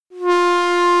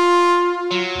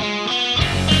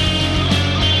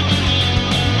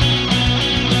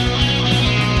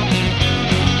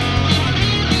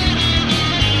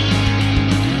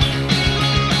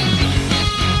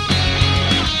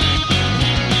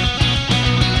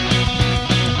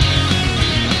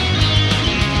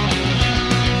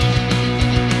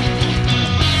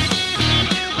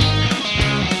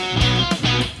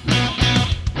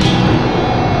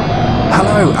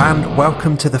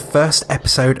welcome to the first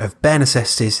episode of Bare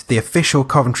Necessities, the official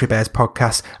Coventry Bears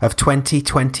podcast of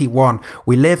 2021.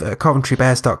 We live at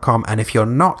coventrybears.com, and if you're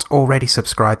not already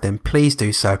subscribed, then please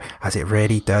do so, as it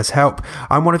really does help.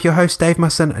 I'm one of your hosts, Dave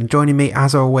Musson, and joining me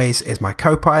as always is my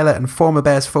co-pilot and former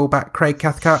Bears fullback, Craig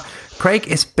Cathcart. Craig,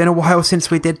 it's been a while since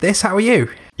we did this. How are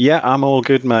you? Yeah, I'm all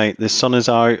good, mate. The sun is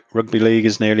out, rugby league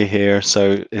is nearly here,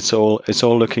 so it's all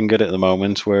looking good at the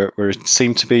moment. We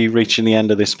seem to be reaching the end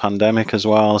of this pandemic as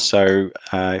well, so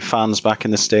fans back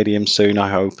in the stadium soon, I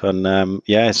hope, and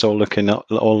it's all looking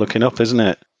up, isn't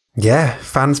it? Yeah,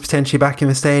 fans potentially back in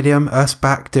the stadium, us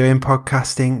back doing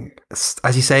podcasting.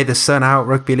 As you say, the sun out,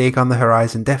 rugby league on the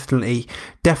horizon.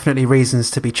 Definitely reasons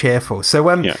to be cheerful. So,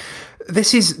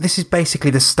 This is basically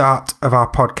the start of our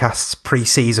podcast's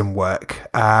pre-season work,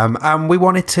 and we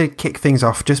wanted to kick things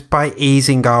off just by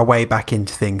easing our way back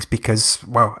into things because,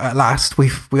 well, at last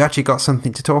we actually got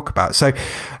something to talk about. So,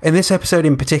 in this episode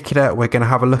in particular, we're going to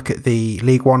have a look at the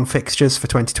League One fixtures for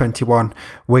 2021.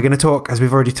 We're going to talk, as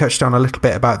we've already touched on, a little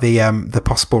bit about the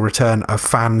possible return of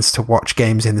fans to watch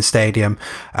games in the stadium,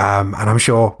 and I'm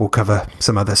sure we'll cover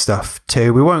some other stuff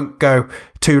too. We won't go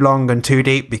too long and too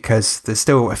deep because there's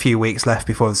still a few weeks left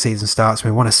before the season starts.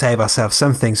 We want to save ourselves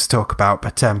some things to talk about,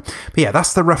 but yeah,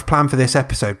 that's the rough plan for this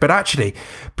episode. But actually,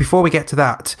 before we get to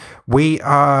that, we've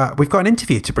got an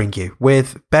interview to bring you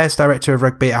with Bears Director of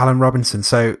Rugby, Alan Robinson.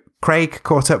 So Craig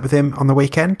caught up with him on the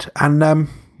weekend, and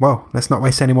well, let's not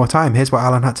waste any more time. Here's what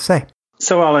Alan had to say.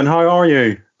 So Alan, how are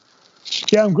you?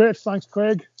 Yeah, I'm great. Thanks,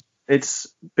 Craig. It's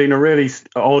been a really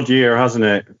odd year, hasn't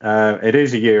it? It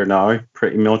is a year now,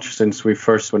 pretty much, since we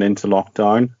first went into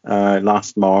lockdown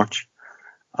last March.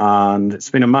 And it's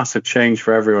been a massive change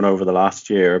for everyone over the last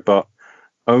year. But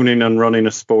owning and running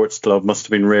a sports club must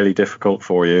have been really difficult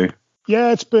for you.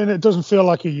 Yeah, it doesn't feel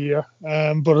like a year,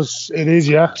 but it is,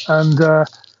 yeah. And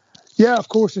yeah, of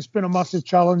course, it's been a massive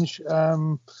challenge.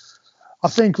 I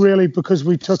think really because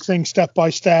we took things step by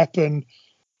step, and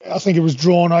I think it was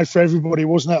drawn out for everybody,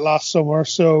 wasn't it, last summer?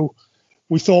 So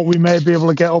we thought we may be able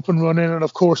to get up and running, and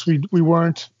of course we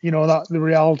weren't. You know, that the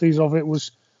realities of it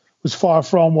was far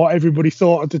from what everybody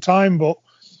thought at the time. But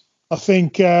I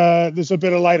think there's a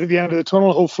bit of light at the end of the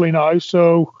tunnel, hopefully now.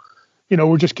 So, you know,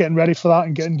 we're just getting ready for that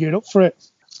and getting geared up for it.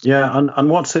 Yeah, and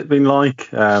what's it been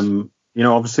like? You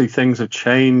know, obviously things have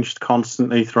changed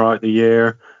constantly throughout the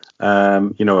year.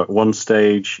 You know, at one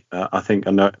stage, I think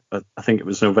it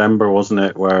was November, wasn't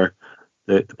it, where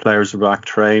the players were back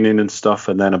training and stuff,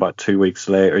 and then about 2 weeks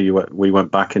later, we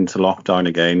went back into lockdown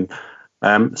again.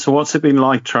 So what's it been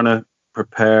like trying to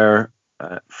prepare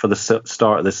for the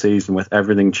start of the season with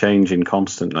everything changing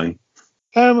constantly?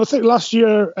 I think last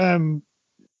year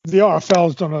the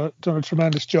RFL's done a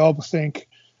tremendous job. I think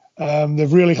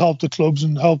they've really helped the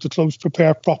clubs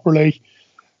prepare properly.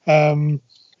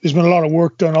 There's been a lot of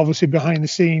work done, obviously, behind the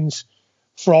scenes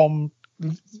from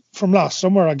last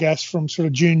summer, I guess, from sort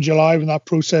of June, July, when that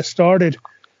process started.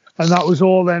 And that was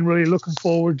all then really looking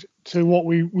forward to what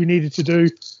we needed to do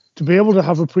to be able to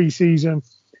have a pre-season.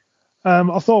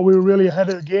 I thought we were really ahead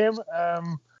of the game.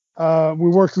 We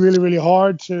worked really, really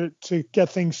hard to get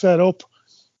things set up.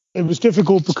 It was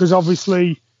difficult because,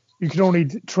 obviously, you could only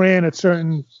train at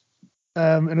in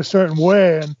a certain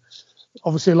way. And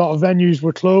obviously, a lot of venues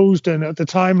were closed, and at the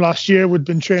time last year, we'd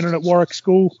been training at Warwick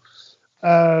School,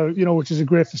 you know, which is a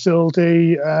great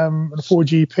facility, and a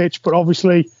 4G pitch. But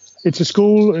obviously, it's a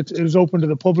school; it was open to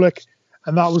the public,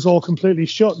 and that was all completely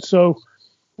shut. So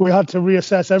we had to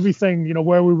reassess everything, you know,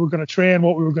 where we were going to train,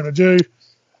 what we were going to do.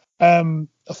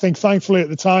 I think, thankfully, at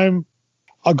the time,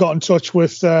 I got in touch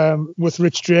with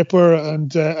Rich Draper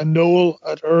and Noel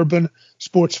at Urban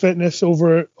Sports Fitness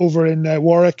over in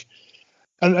Warwick.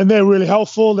 And they're really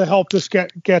helpful. They helped us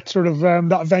get sort of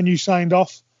that venue signed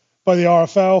off by the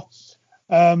RFL.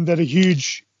 They had a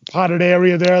huge padded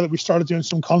area there that we started doing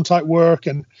some contact work,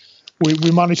 and we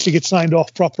managed to get signed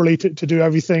off properly to do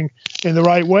everything in the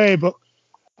right way. But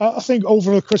I think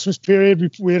over the Christmas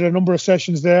period, we had a number of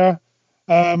sessions there.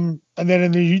 And then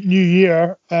in the new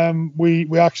year,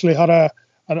 we actually had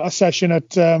a session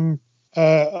at an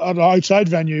outside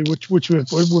venue, which we've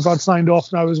had signed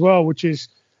off now as well, which is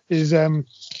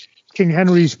King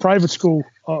Henry's private school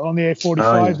on the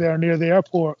A45 there near the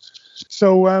airport.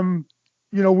 So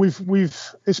you know,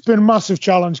 it's been a massive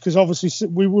challenge because obviously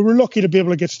we were lucky to be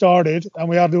able to get started, and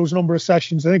we had those number of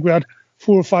sessions. I think we had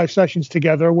 4 or 5 sessions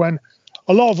together when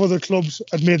a lot of other clubs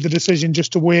had made the decision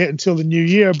just to wait until the new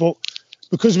year. But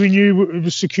because we knew it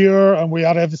was secure and we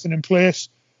had everything in place,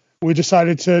 we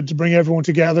decided to bring everyone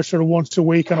together sort of once a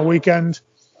week on a weekend,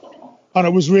 and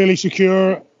it was really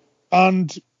secure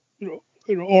and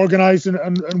organised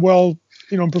and well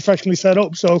and professionally set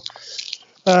up. So,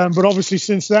 but obviously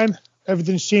since then,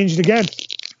 everything's changed again.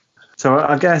 So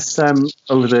I guess over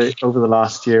the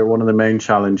last year, one of the main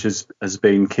challenges has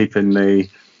been keeping the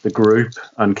group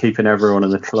and keeping everyone in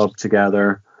the club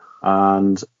together.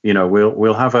 And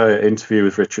we'll have an interview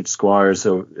with Richard Squires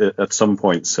at some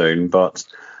point soon. But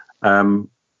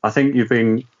I think you've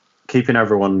been keeping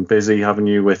everyone busy, haven't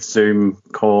you, with Zoom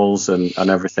calls and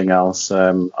everything else.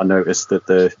 I noticed that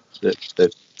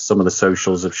that some of the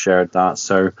socials have shared that.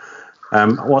 So.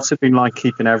 What's it been like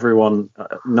keeping everyone,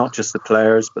 not just the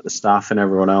players, but the staff and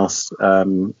everyone else,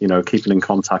 keeping in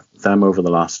contact with them over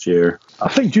the last year? I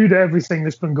think due to everything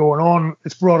that's been going on,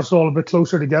 it's brought us all a bit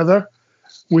closer together.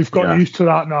 We've got used to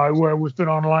that now, where we've been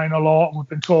online a lot, we've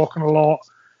been talking a lot.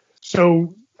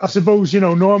 So I suppose,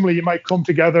 normally you might come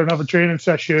together and have a training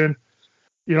session,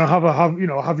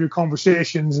 have your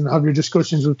conversations and have your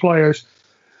discussions with players.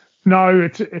 Now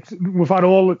we've had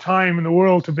all the time in the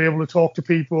world to be able to talk to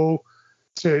people,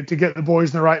 to get the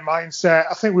boys in the right mindset.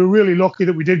 I think we're really lucky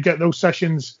that we did get those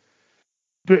sessions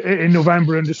in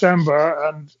November and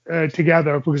December and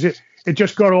together, because it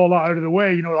just got all that out of the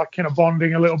way, that kind of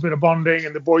bonding, a little bit of bonding,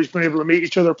 and the boys been able to meet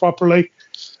each other properly.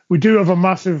 We do have a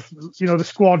massive, the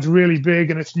squad's really big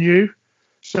and it's new.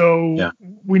 So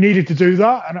we needed to do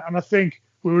that. And I think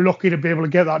we were lucky to be able to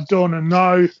get that done. And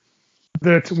now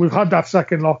that we've had that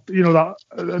second that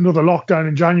another lockdown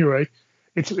in January,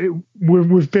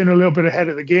 we've been a little bit ahead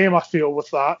of the game, I feel, with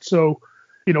that. So,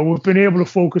 we've been able to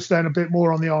focus then a bit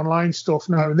more on the online stuff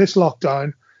now in this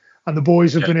lockdown, and the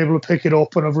boys have been able to pick it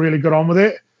up and have really got on with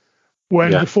it.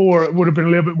 When before it would have been a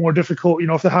little bit more difficult,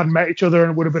 if they hadn't met each other,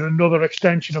 and it would have been another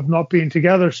extension of not being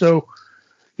together. So,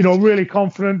 really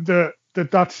confident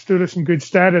that stood us in good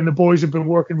stead, and the boys have been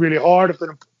working really hard. I've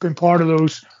been part of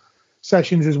those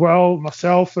sessions as well,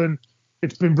 myself, and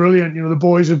it's been brilliant. The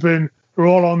boys they're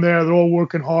all on there, they're all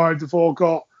working hard, they've all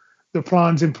got the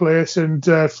plans in place, and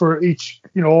for each,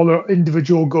 all their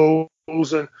individual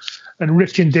goals, and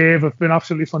Rich and Dave have been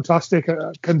absolutely fantastic.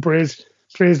 I can praise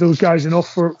those guys enough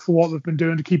for what they've been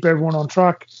doing to keep everyone on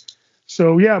track.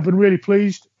 So I've been really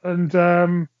pleased,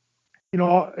 and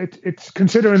it's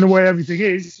considering the way everything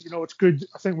is, it's good.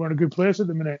 I think we're in a good place at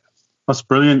the minute. That's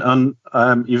brilliant. And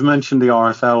you've mentioned the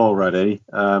RFL already.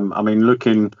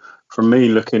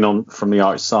 Looking on from the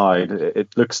outside, it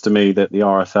looks to me that the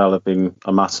RFL have been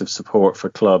a massive support for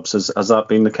clubs. Has that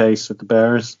been the case with the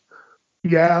Bears?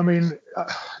 Yeah, I think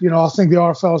the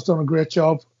RFL has done a great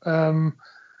job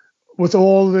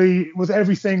with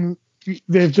everything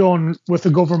they've done with the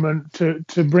government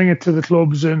to bring it to the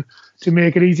clubs and to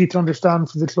make it easy to understand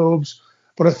for the clubs.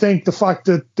 But I think the fact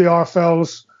that the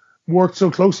RFL's worked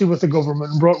so closely with the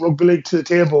government and brought rugby league to the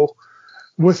table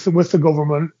with the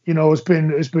government, has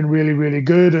been really, really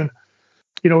good, and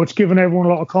it's given everyone a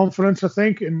lot of confidence, I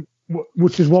think, and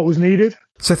which is what was needed.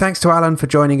 So thanks to Alan for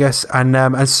joining us,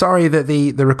 and sorry that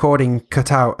the recording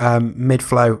cut out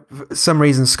mid-flow. For some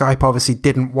reason Skype obviously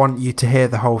didn't want you to hear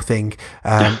the whole thing,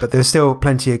 but there's still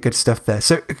plenty of good stuff there.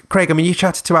 So Craig, you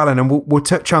chatted to Alan, and we'll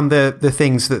touch on the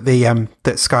things that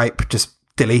that Skype just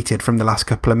deleted from the last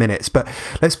couple of minutes, but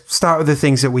let's start with the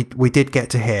things that we did get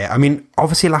to hear.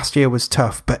 Obviously last year was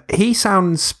tough, but he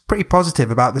sounds pretty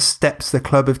positive about the steps the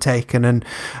club have taken and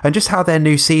just how their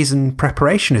new season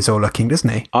preparation is all looking, doesn't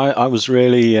he? I was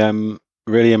really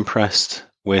really impressed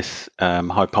with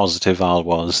how positive Al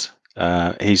was.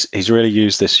 He's really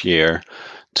used this year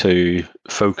to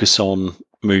focus on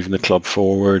moving the club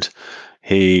forward.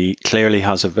 He clearly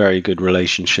has a very good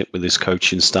relationship with his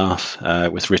coaching staff,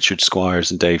 with Richard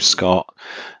Squires and Dave Scott.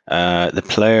 The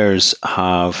players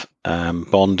have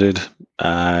bonded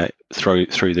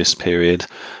through this period.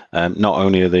 Not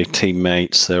only are they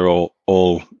teammates, they're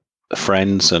all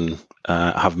friends and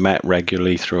have met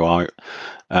regularly throughout.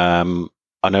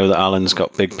 I know that Alan's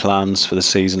got big plans for the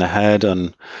season ahead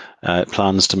and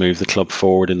plans to move the club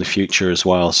forward in the future as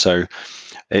well. So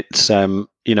it's,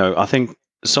 I think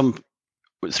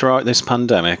throughout this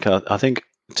pandemic, I think,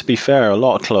 to be fair, a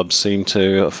lot of clubs seem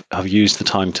to have used the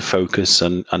time to focus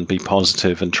and be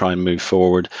positive and try and move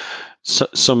forward. So,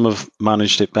 some have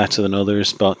managed it better than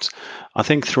others, but I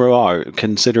think throughout,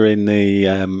 considering the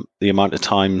amount of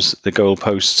times the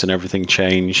goalposts and everything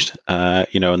changed, and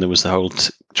there was the whole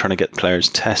trying to get players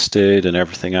tested and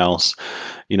everything else,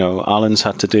 Alan's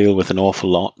had to deal with an awful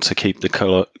lot to keep the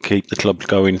club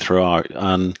going throughout,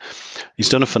 and he's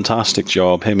done a fantastic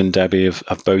job. Him and Debbie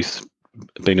have both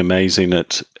been amazing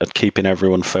at keeping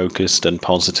everyone focused and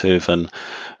positive, and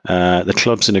the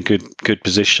club's in a good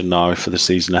position now for the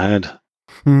season ahead.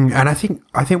 And I think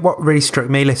what really struck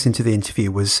me listening to the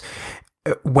interview was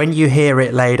when you hear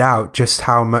it laid out, just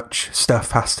how much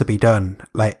stuff has to be done,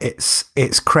 like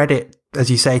it's credit, as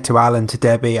you say, to Alan, to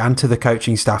Debbie, and to the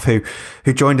coaching staff who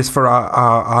joined us for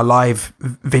our live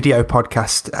video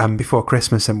podcast before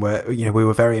Christmas, and we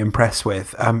were very impressed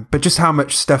with. But just how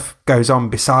much stuff goes on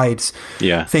besides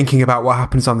thinking about what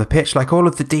happens on the pitch, like all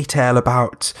of the detail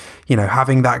about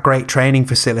having that great training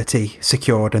facility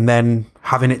secured and then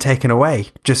having it taken away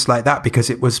just like that because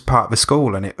it was part of a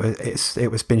school and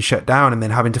it was been shut down, and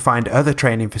then having to find other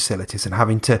training facilities and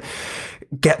having to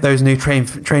get those new training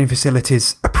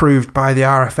facilities approved by the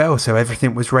RFL so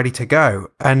everything was ready to go.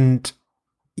 And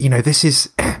this is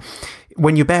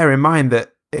when you bear in mind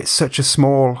that it's such a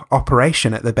small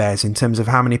operation at the Bears in terms of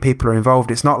how many people are involved.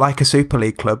 It's not like a Super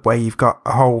League club where you've got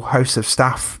a whole host of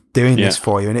staff doing this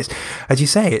for you. And it's, as you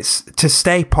say, it's to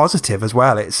stay positive as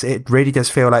well. It really does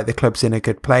feel like the club's in a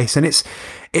good place. And it's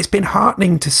been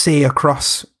heartening to see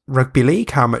across rugby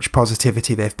league how much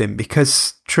positivity there've been,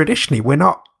 because traditionally we're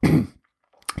not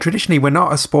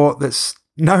a sport that's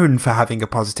known for having a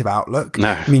positive outlook. No.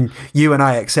 I mean, you and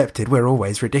I accepted, we're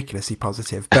always ridiculously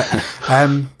positive, but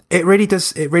it really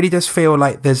does feel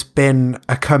like there's been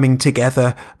a coming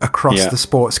together across the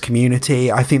sports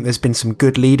community. I think there's been some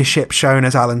good leadership shown,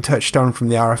 as Alan touched on, from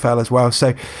the RFL as well.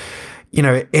 So,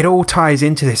 it all ties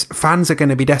into this. Fans are going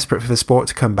to be desperate for the sport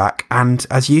to come back. And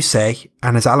as you say,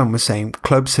 and as Alan was saying,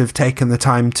 clubs have taken the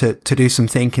time to do some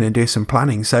thinking and do some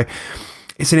planning. So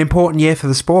it's an important year for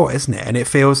the sport, isn't it? And it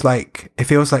feels like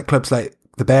clubs like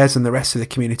the Bears and the rest of the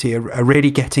community are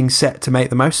really getting set to make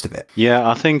the most of it. Yeah,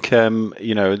 I think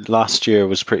last year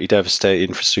was pretty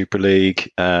devastating for Super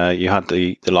League. You had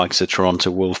the likes of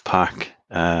Toronto Wolfpack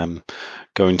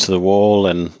going to the wall,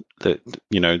 and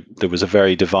there was a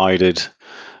very divided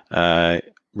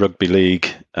rugby league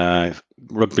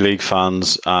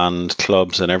fans and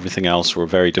clubs and everything else were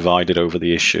very divided over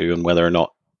the issue and whether or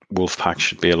not Wolfpack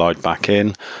should be allowed back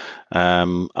in.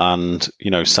 And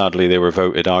sadly they were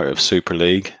voted out of Super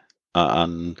League,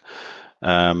 and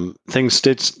things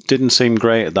didn't seem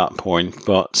great at that point.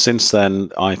 But since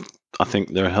then, I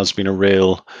think there has been a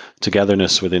real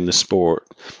togetherness within the sport,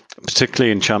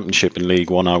 particularly in Championship and League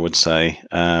One. I would say,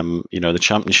 the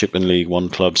Championship and League One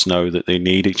clubs know that they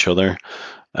need each other.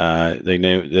 They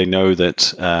know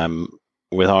that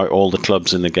without all the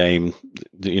clubs in the game,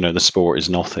 the sport is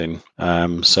nothing.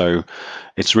 So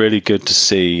it's really good to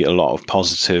see a lot of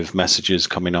positive messages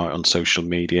coming out on social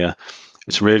media.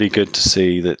 It's really good to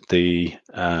see that the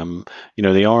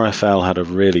RFL had a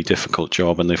really difficult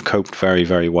job and they've coped very,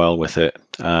 very well with it.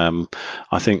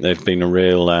 I think they've been a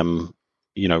real,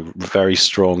 very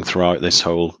strong throughout this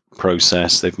whole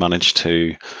process. They've managed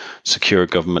to secure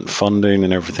government funding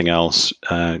and everything else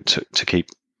to keep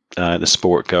the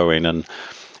sport going, and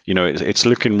it's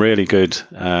looking really good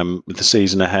with the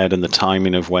season ahead and the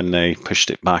timing of when they pushed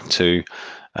it back to,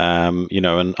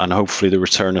 and hopefully the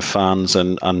return of fans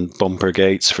and bumper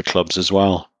gates for clubs as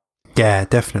well. Yeah,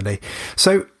 definitely.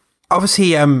 So obviously,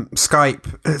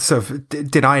 Skype sort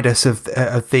of denied us of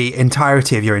the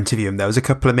entirety of your interview, and there was a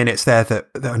couple of minutes there that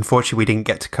unfortunately we didn't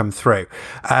get to come through.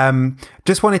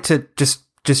 Just wanted to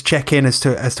just check in as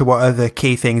to what other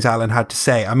key things Alan had to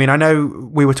say. I mean, I know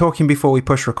we were talking before we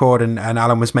pushed record, and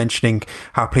Alan was mentioning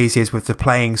how pleased he is with the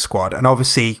playing squad. And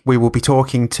obviously we will be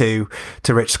talking to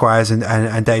Rich Squires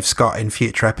and Dave Scott in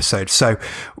future episodes. So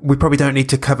we probably don't need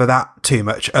to cover that too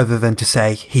much, other than to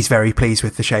say he's very pleased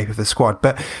with the shape of the squad.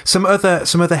 But some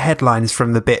other headlines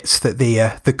from the bits that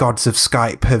the gods of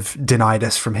Skype have denied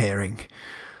us from hearing.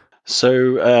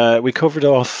 So we covered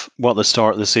off what the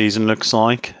start of the season looks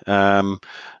like.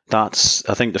 That's,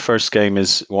 I think the first game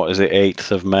is,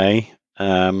 8th of May?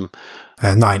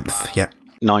 9th, yeah.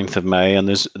 9th of May, and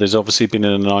there's obviously been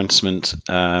an announcement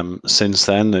since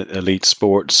then that Elite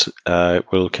Sports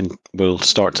will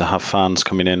start to have fans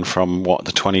coming in from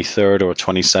the 23rd or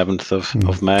 27th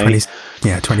of May.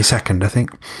 22nd, I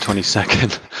think.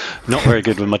 22nd. Not very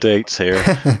good with my dates here.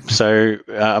 So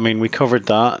we covered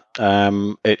that.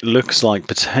 It looks like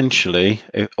potentially,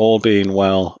 all being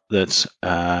well, that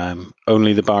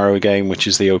only the Barrow game, which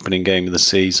is the opening game of the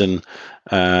season,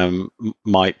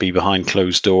 might be behind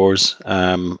closed doors.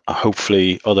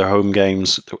 Hopefully other home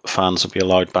games, fans will be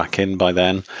allowed back in by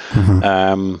then.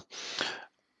 Mm-hmm.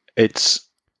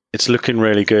 It's looking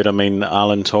really good. I mean,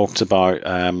 Alan talked about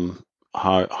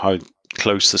how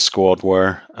close the squad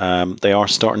were. They are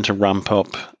starting to ramp up,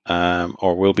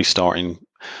 or will be starting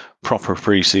proper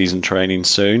pre-season training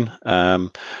soon.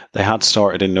 They had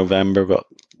started in November, but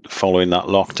following that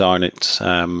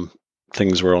lockdown,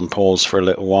 things were on pause for a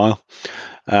little while.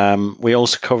 We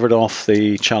also covered off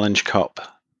the Challenge Cup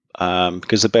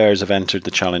because the Bears have entered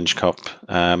the Challenge Cup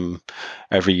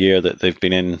every year that they've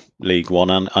been in League One,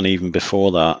 and even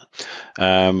before that.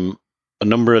 A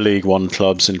number of League One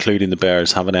clubs, including the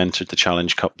Bears, haven't entered the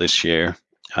Challenge Cup this year.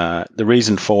 The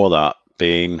reason for that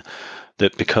being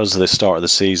that because the start of the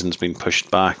season's been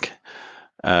pushed back,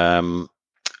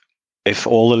 if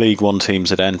all the League One teams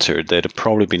had entered, they'd have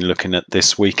probably been looking at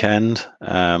this weekend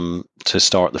to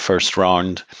start the first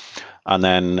round, and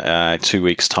then 2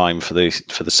 weeks' time for the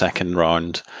second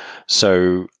round.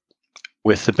 So,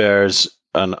 with the Bears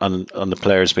and the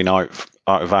players being out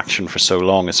of action for so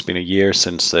long, it's been a year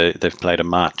since they've played a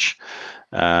match.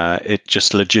 It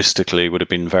just logistically would have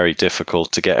been very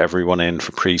difficult to get everyone in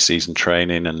for pre-season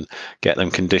training and get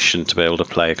them conditioned to be able to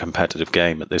play a competitive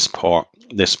game at this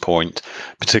point,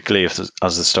 particularly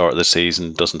as the start of the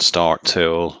season doesn't start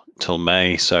till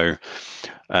May. So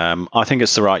I think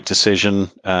it's the right decision.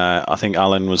 I think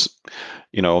Alan was,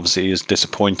 obviously he is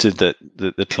disappointed that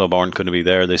the club aren't going to be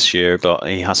there this year, but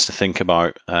he has to think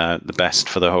about the best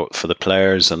for the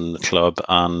players and the club,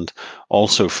 and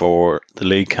also for the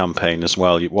league campaign as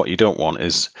well. What you don't want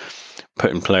is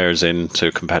putting players into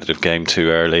a competitive game too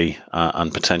early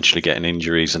and potentially getting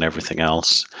injuries and everything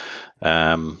else.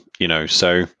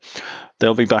 So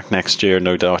they'll be back next year,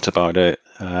 no doubt about it.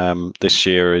 This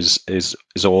year is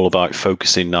all about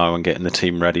focusing now and getting the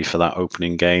team ready for that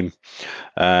opening game.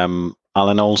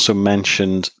 Alan also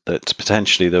mentioned that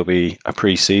potentially there'll be a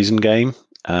pre-season game,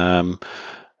 and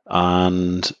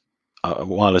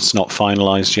while it's not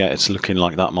finalised yet, it's looking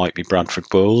like that might be Bradford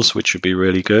Bulls, which would be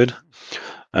really good.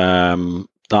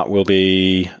 That will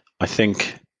be, I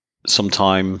think,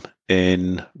 sometime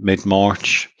in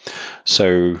mid-March.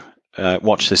 So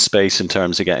watch this space in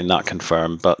terms of getting that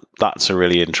confirmed. But that's a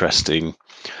really interesting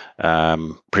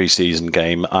pre-season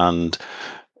game, and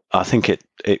I think it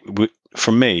would.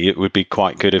 For me, it would be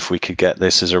quite good if we could get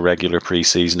this as a regular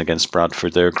pre-season against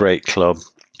Bradford. They're a great club,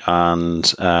 and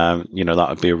that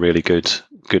would be a really good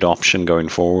option going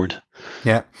forward.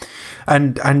 Yeah,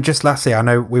 and just lastly, I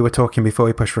know we were talking before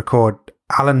we pushed record.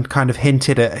 Alan kind of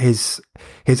hinted at his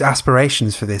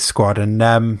aspirations for this squad and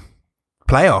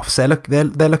playoffs.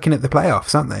 They're looking at the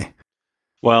playoffs, aren't they?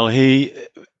 Well,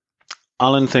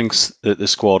 Alan thinks that the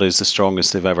squad is the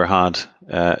strongest they've ever had.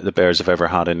 The Bears have ever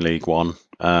had in League One.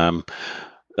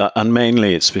 And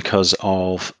mainly it's because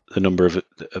of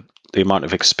the amount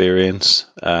of experience.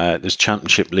 There's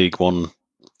Championship League One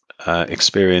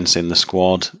experience in the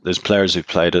squad. There's players who've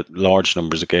played at large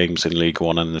numbers of games in League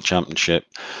One and the Championship.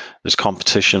 There's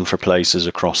competition for places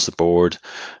across the board.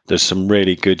 There's some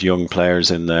really good young players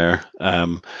in there.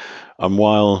 And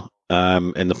while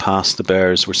in the past the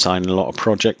Bears were signing a lot of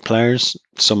project players,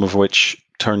 some of which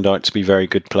turned out to be very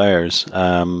good players,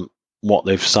 what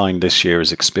they've signed this year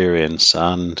is experience,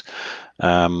 and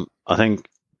I think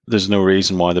there's no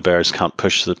reason why the Bears can't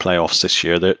push to the playoffs this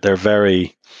year. They're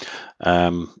very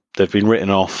they've been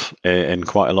written off in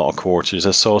quite a lot of quarters.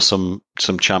 I saw some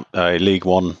League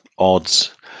One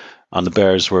odds, and the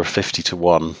Bears were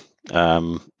 50-1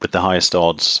 with the highest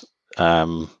odds.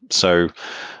 So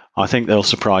I think they'll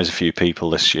surprise a few people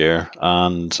this year,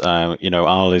 and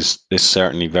Al is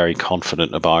certainly very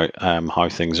confident about how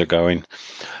things are going.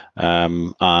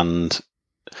 And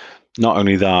not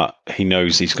only that, he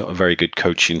knows he's got a very good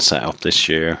coaching setup this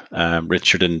year.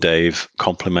 Richard and Dave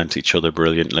complement each other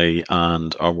brilliantly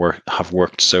and have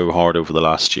worked so hard over the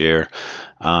last year.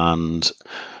 And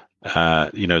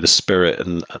the spirit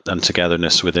and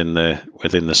togetherness within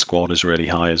the squad is really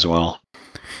high as well.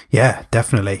 Yeah,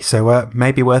 definitely. So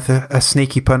maybe worth a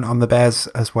sneaky punt on the Bears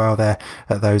as well there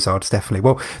at those odds, definitely.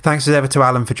 Well, thanks as ever to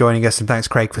Alan for joining us, and thanks,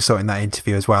 Craig, for sorting that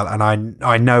interview as well. And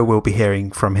I know we'll be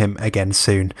hearing from him again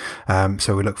soon,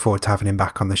 so we look forward to having him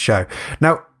back on the show.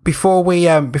 Now, before we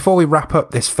wrap up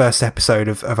this first episode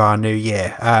of our new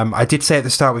year, I did say at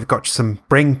the start we've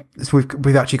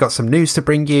actually got some news to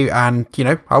bring you, and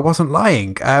I wasn't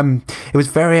lying. It was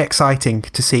very exciting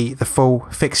to see the full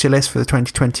fixture list for the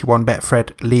 2021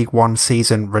 Betfred League One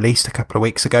season released a couple of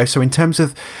weeks ago. So in terms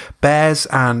of Bears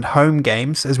and home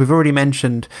games, as we've already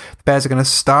mentioned, the Bears are going to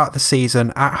start the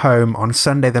season at home on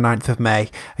Sunday the 9th of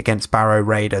May against Barrow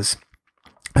Raiders.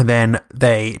 And then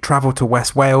they travel to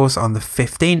West Wales on the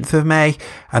 15th of May.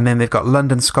 And then they've got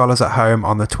London Scholars at home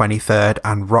on the 23rd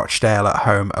and Rochdale at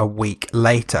home a week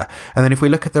later. And then if we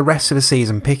look at the rest of the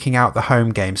season, picking out the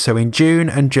home games. So in June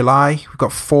and July, we've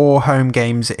got 4 home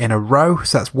games in a row.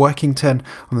 So that's Workington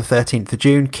on the 13th of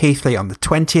June, Keighley on the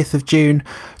 20th of June,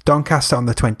 Doncaster on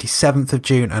the 27th of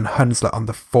June, and Hunslet on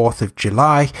the 4th of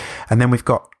July. And then we've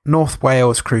got North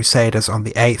Wales Crusaders on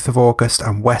the 8th of August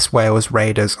and West Wales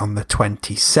Raiders on the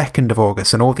 22nd of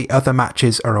August. And all the other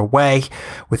matches are away,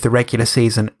 with the regular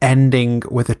season ending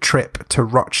with a trip to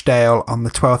Rochdale on the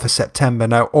 12th of September.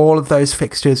 Now, all of those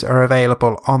fixtures are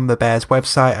available on the Bears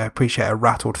website. I appreciate I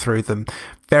rattled through them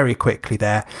very quickly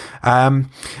there.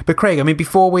 But Craig, I mean,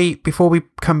 before we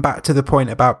come back to the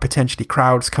point about potentially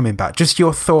crowds coming back, just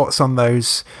your thoughts on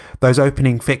those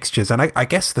opening fixtures, and I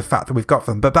guess the fact that we've got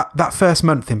them, but that first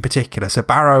month in particular, so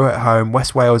Barrow at home,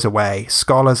 West Wales away,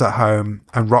 Scholars at home,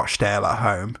 and Rochdale at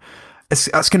home.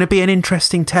 That's going to be an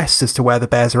interesting test as to where the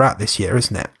Bears are at this year,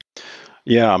 isn't it?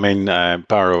 Yeah, I mean,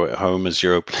 Barrow at home as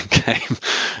your opening game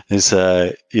is,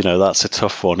 that's a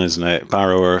tough one, isn't it?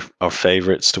 Barrow are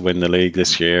favourites to win the league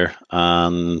this year,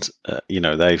 and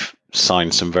they've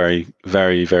signed some very,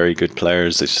 very, very good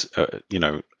players this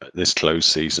close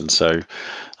season. So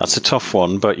that's a tough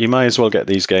one, but you may as well get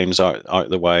these games out of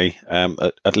the way.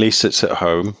 At least it's at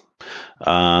home,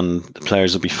 and the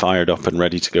players will be fired up and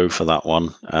ready to go for that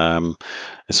one.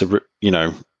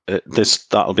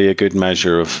 That'll be a good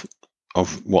measure of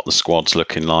what the squad's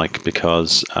looking like,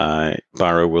 because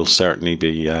Barrow will certainly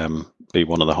be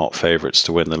one of the hot favourites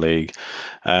to win the league.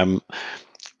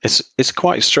 It's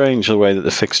quite strange the way that the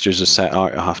fixtures are set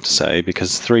out, I have to say,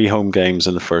 because 3 home games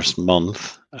in the first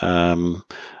month, and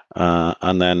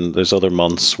then there's other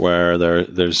months where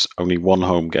there's only 1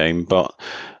 home game. But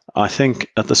I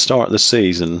think at the start of the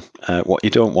season, what you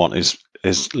don't want is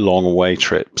long away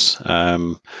trips.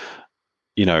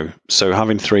 So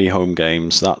having 3 home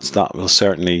games, that will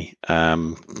certainly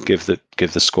give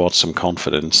the squad some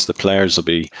confidence. The players will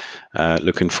be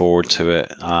looking forward to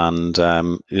it, and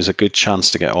there's a good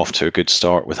chance to get off to a good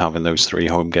start with having those 3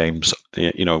 home games,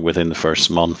 within the first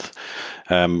month.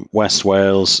 West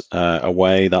Wales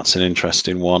away, that's an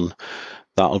interesting one.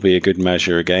 That'll be a good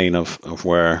measure again of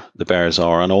where the Bears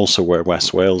are, and also where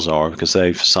West Wales are, because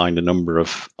they've signed a number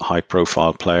of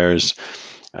high-profile players.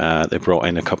 They brought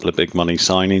in a couple of big money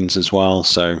signings as well,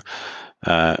 so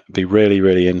be really,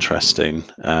 really interesting.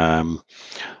 I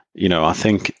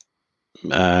think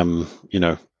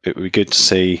it would be good to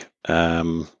see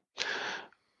some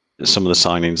of the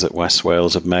signings that West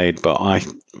Wales have made, but I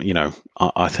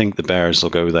think the Bears will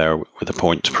go there with a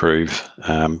point to prove,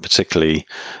 particularly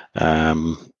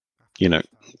after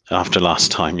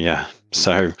last time. Yeah,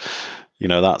 so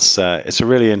that's it's a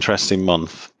really interesting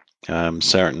month,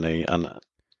 certainly, and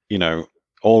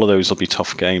all of those will be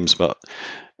tough games, but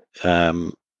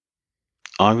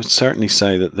I would certainly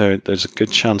say that there's a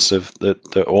good chance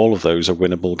that all of those are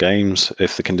winnable games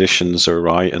if the conditions are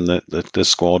right and the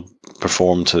squad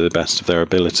perform to the best of their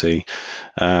ability.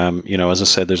 As I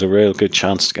said, there's a real good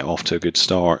chance to get off to a good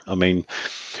start. I mean,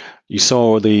 you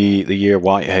saw the year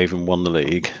Whitehaven won the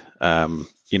league.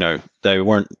 They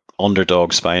weren't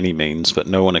underdogs by any means, but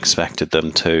no one expected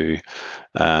them to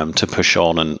push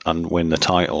on and win the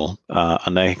title,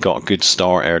 and they got a good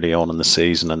start early on in the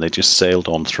season, and they just sailed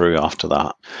on through after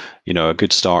that. A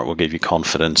good start will give you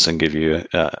confidence and give you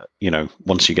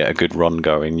once you get a good run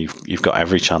going, you've got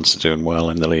every chance of doing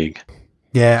well in the league.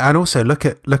 Yeah, and also look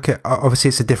at obviously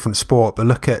it's a different sport, but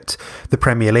look at the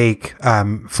Premier League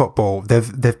football.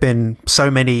 There've been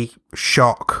so many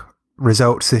shock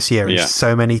results this year, and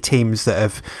so many teams that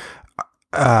have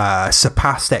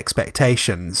surpassed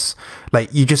expectations.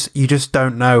 Like you just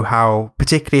don't know how,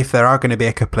 particularly if there are going to be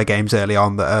a couple of games early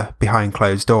on that are behind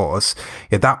closed doors,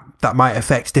 that might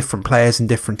affect different players and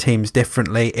different teams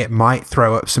differently. It might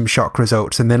throw up some shock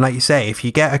results, and then like you say, if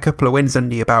you get a couple of wins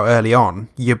under your belt early on,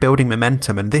 you're building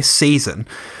momentum. And this season,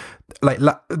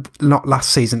 not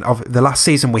last season, of the last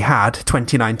season we had,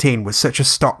 2019, was such a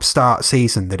stop-start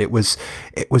season that it was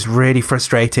really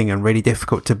frustrating and really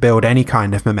difficult to build any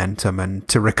kind of momentum and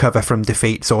to recover from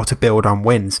defeats or to build on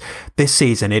wins. This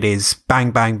season it is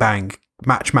bang, bang, bang,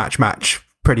 match,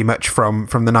 pretty much from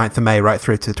the 9th of May right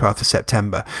through to the 12th of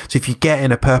September. So if you get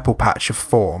in a purple patch of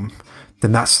form,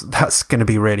 then that's going to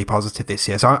be really positive this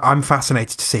year. So I'm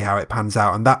fascinated to see how it pans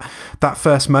out. And that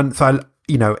first month,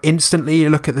 instantly you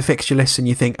look at the fixture list and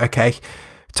you think, okay,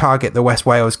 target the West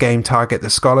Wales game, target the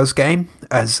Scholars game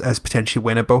as potentially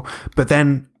winnable. But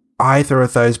then either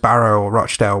of those Barrow or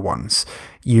Rochdale ones,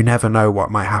 you never know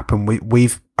what might happen.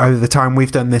 We've over the time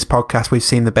we've done this podcast, we've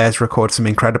seen the Bears record some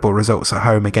incredible results at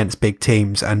home against big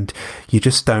teams, and you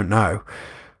just don't know.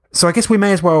 So I guess we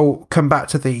may as well come back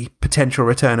to the potential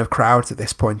return of crowds at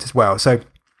this point as well. So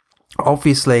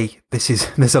obviously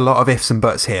there's a lot of ifs and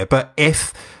buts here, but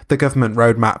if the government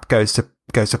roadmap goes to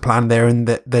goes to plan there, and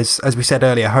that there's, as we said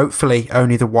earlier, hopefully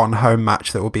only the one home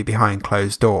match that will be behind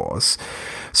closed doors.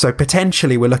 So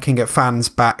potentially we're looking at fans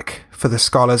back for the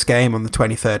Scholars game on the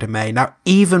 23rd of May. Now,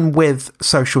 even with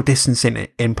social distancing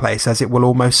in place, as it will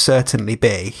almost certainly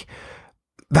be,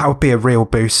 that would be a real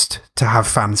boost to have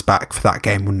fans back for that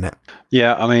game, wouldn't it?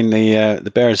 Yeah, I mean,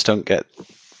 the Bears don't get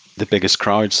the biggest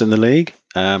crowds in the league,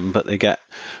 but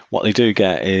what they do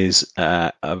get is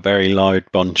a very loud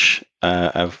bunch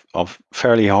of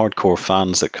fairly hardcore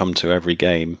fans that come to every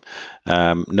game.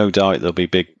 No doubt there'll be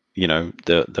big,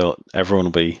 everyone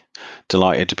will be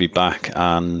delighted to be back,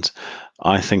 and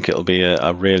I think it'll be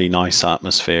a really nice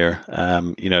atmosphere.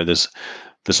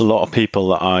 There's a lot of people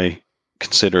that I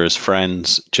consider as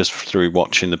friends just through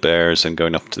watching the Bears and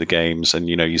going up to the games, and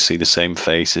you see the same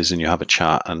faces and you have a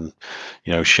chat and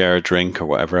share a drink or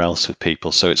whatever else with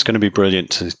people. So it's going to be brilliant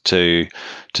to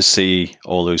see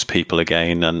all those people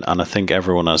again, and I think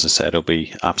everyone, as I said, will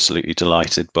be absolutely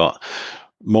delighted. But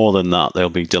more than that, they'll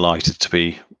be delighted to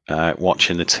be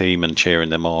watching the team and cheering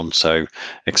them on. So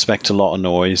expect a lot of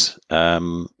noise.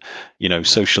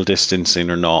 Social distancing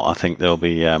or not, I think there'll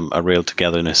be a real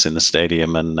togetherness in the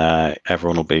stadium, and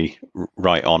everyone will be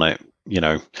right on it,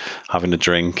 having a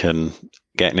drink and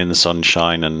getting in the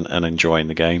sunshine and enjoying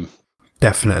the game.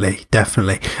 Definitely.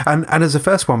 And as the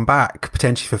first one back,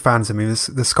 potentially for fans, I mean,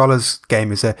 the Scholars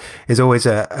game is always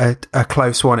a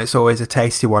close one. It's always a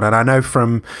tasty one. And I know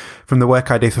from the work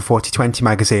I do for 4020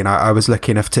 magazine, I was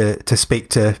lucky enough to speak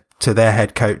to their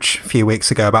head coach a few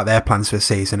weeks ago about their plans for the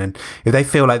season, and if they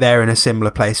feel like they're in a similar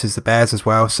place as the Bears as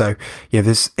well. So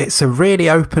it's a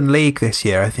really open league this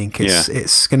year. I think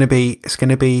it's going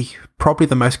to be probably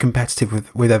the most competitive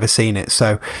we've ever seen it.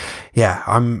 So yeah,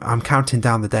 I'm counting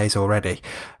down the days already.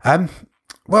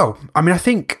 Well, I mean, I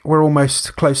think we're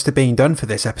almost close to being done for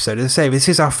this episode. As I say, this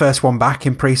is our first one back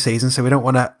in pre-season, so we don't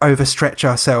want to overstretch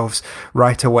ourselves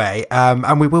right away.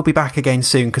 And we will be back again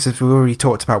soon, because as we've already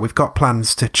talked about, we've got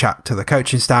plans to chat to the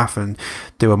coaching staff and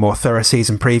do a more thorough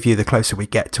season preview the closer we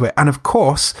get to it. And of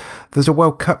course, there's a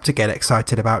World Cup to get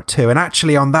excited about too. And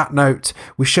actually, on that note,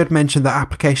 we should mention that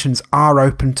applications are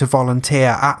open to volunteer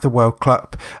at the World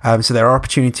Cup. So there are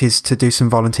opportunities to do some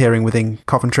volunteering within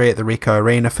Coventry at the Ricoh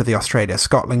Arena for the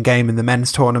Australia-Scotland game in the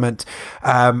men's tournament.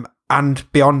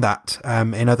 And beyond that,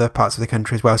 in other parts of the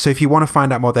country as well. So if you want to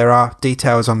find out more, there are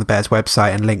details on the Bears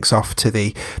website and links off to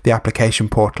the application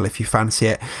portal if you fancy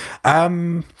it.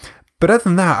 But other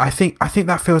than that, I think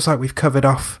that feels like we've covered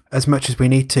off as much as we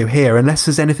need to here, unless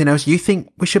there's anything else you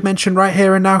think we should mention right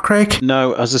here and now, Craig?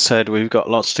 No, as I said, we've got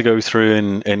lots to go through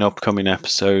in upcoming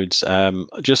episodes.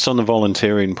 Just on the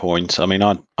volunteering point, I mean,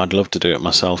 I'd love to do it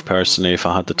myself personally if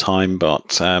I had the time,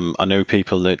 but I know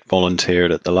people that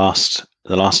volunteered at the last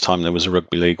time there was a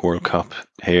Rugby League World Cup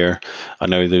here. I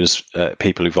know there's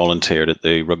people who volunteered at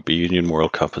the Rugby Union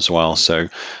World Cup as well. So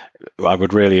I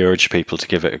would really urge people to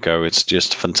give it a go. It's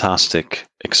just a fantastic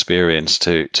experience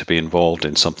to be involved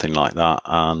in something like that,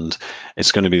 and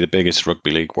it's going to be the biggest Rugby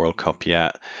League World Cup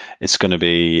yet. It's going to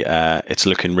be it's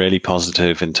looking really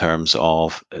positive in terms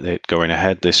of it going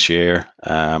ahead this year.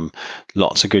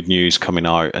 Lots of good news coming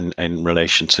out in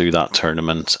relation to that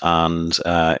tournament, and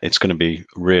it's going to be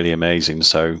really amazing.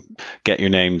 So get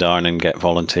your name down and get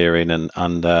volunteering,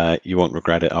 and you won't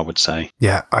regret it, I would say.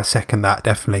 Yeah, I second that,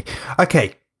 definitely.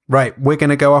 Okay. Right, we're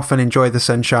going to go off and enjoy the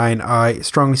sunshine. I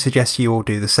strongly suggest you all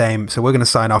do the same. So we're going to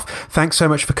sign off. Thanks so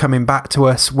much for coming back to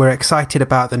us. We're excited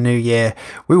about the new year.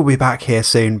 We will be back here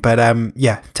soon. But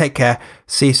take care.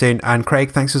 See you soon. And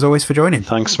Craig, thanks as always for joining.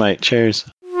 Thanks, mate. Cheers.